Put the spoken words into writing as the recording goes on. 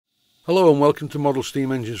Hello and welcome to Model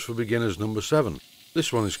Steam Engines for Beginners number 7.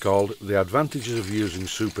 This one is called The Advantages of Using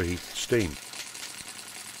Superheated Steam.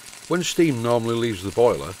 When steam normally leaves the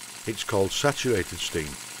boiler, it's called saturated steam.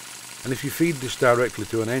 And if you feed this directly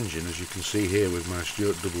to an engine, as you can see here with my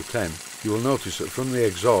Stuart 1010, you will notice that from the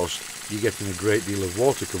exhaust you're getting a great deal of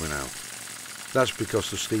water coming out. That's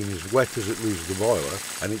because the steam is wet as it leaves the boiler,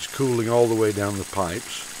 and it's cooling all the way down the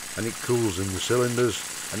pipes, and it cools in the cylinders,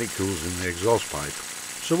 and it cools in the exhaust pipe.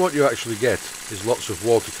 So what you actually get is lots of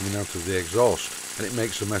water coming out of the exhaust, and it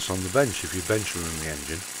makes a mess on the bench if you're bench running the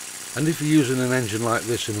engine. And if you're using an engine like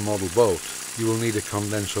this in a model boat, you will need a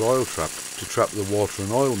condenser oil trap to trap the water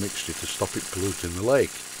and oil mixture to stop it polluting the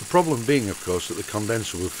lake. The problem being, of course, that the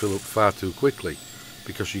condenser will fill up far too quickly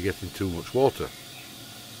because you're getting too much water.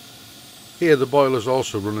 Here the boiler's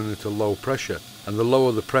also running at a low pressure, and the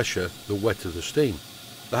lower the pressure, the wetter the steam.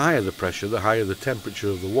 The higher the pressure, the higher the temperature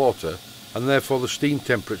of the water, and therefore the steam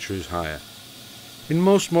temperature is higher. In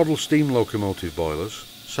most model steam locomotive boilers,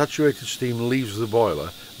 saturated steam leaves the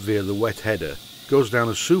boiler via the wet header, goes down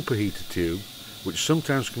a superheater tube, which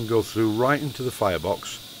sometimes can go through right into the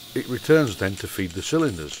firebox. It returns then to feed the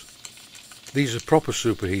cylinders. These are proper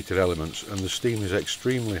superheater elements, and the steam is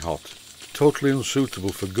extremely hot, totally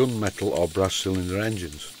unsuitable for gunmetal or brass cylinder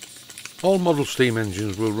engines. All model steam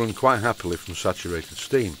engines will run quite happily from saturated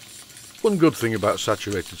steam. One good thing about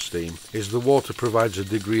saturated steam is the water provides a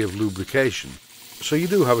degree of lubrication, so you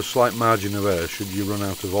do have a slight margin of error should you run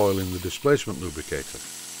out of oil in the displacement lubricator.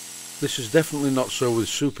 This is definitely not so with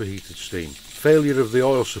superheated steam. Failure of the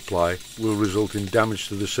oil supply will result in damage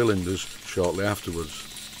to the cylinders shortly afterwards.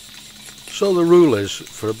 So the rule is,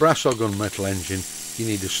 for a brass or gunmetal engine you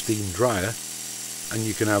need a steam dryer, and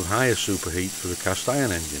you can have higher superheat for a cast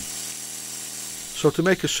iron engine. So to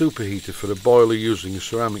make a superheater for a boiler using a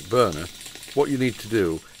ceramic burner, what you need to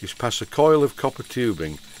do is pass a coil of copper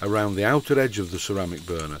tubing around the outer edge of the ceramic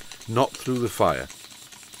burner, not through the fire.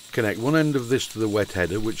 Connect one end of this to the wet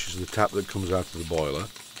header, which is the tap that comes out of the boiler,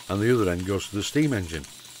 and the other end goes to the steam engine.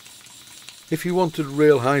 If you wanted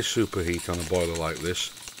real high superheat on a boiler like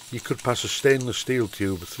this, you could pass a stainless steel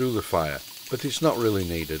tube through the fire, but it's not really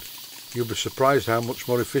needed. You'll be surprised how much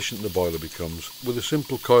more efficient the boiler becomes with a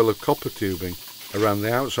simple coil of copper tubing around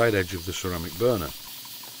the outside edge of the ceramic burner.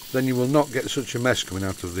 Then you will not get such a mess coming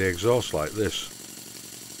out of the exhaust like this.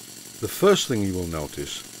 The first thing you will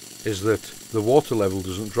notice is that the water level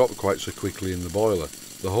doesn't drop quite so quickly in the boiler.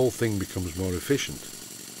 The whole thing becomes more efficient.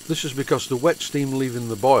 This is because the wet steam leaving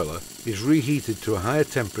the boiler is reheated to a higher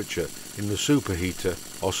temperature in the superheater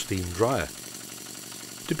or steam dryer.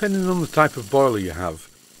 Depending on the type of boiler you have,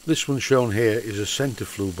 this one shown here is a centre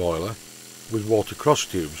flue boiler with water cross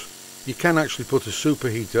tubes. You can actually put a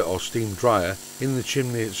superheater or steam dryer in the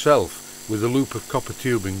chimney itself with a loop of copper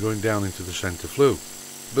tubing going down into the centre flue.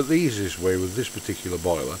 But the easiest way with this particular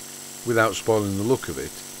boiler, without spoiling the look of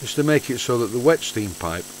it, is to make it so that the wet steam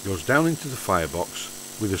pipe goes down into the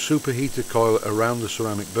firebox with a superheater coil around the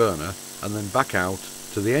ceramic burner and then back out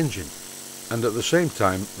to the engine. And at the same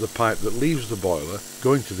time, the pipe that leaves the boiler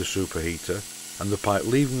going to the superheater and the pipe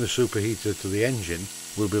leaving the superheater to the engine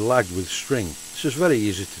will be lagged with string. This is very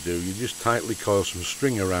easy to do. You just tightly coil some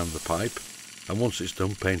string around the pipe, and once it's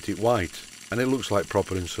done, paint it white, and it looks like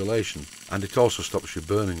proper insulation, and it also stops you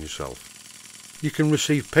burning yourself. You can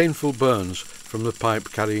receive painful burns from the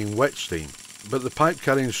pipe carrying wet steam, but the pipe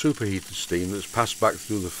carrying superheated steam that's passed back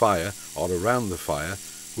through the fire or around the fire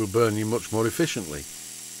will burn you much more efficiently.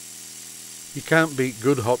 You can't beat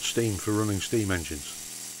good hot steam for running steam engines.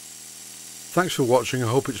 Thanks for watching. I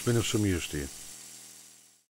hope it's been of some use to you.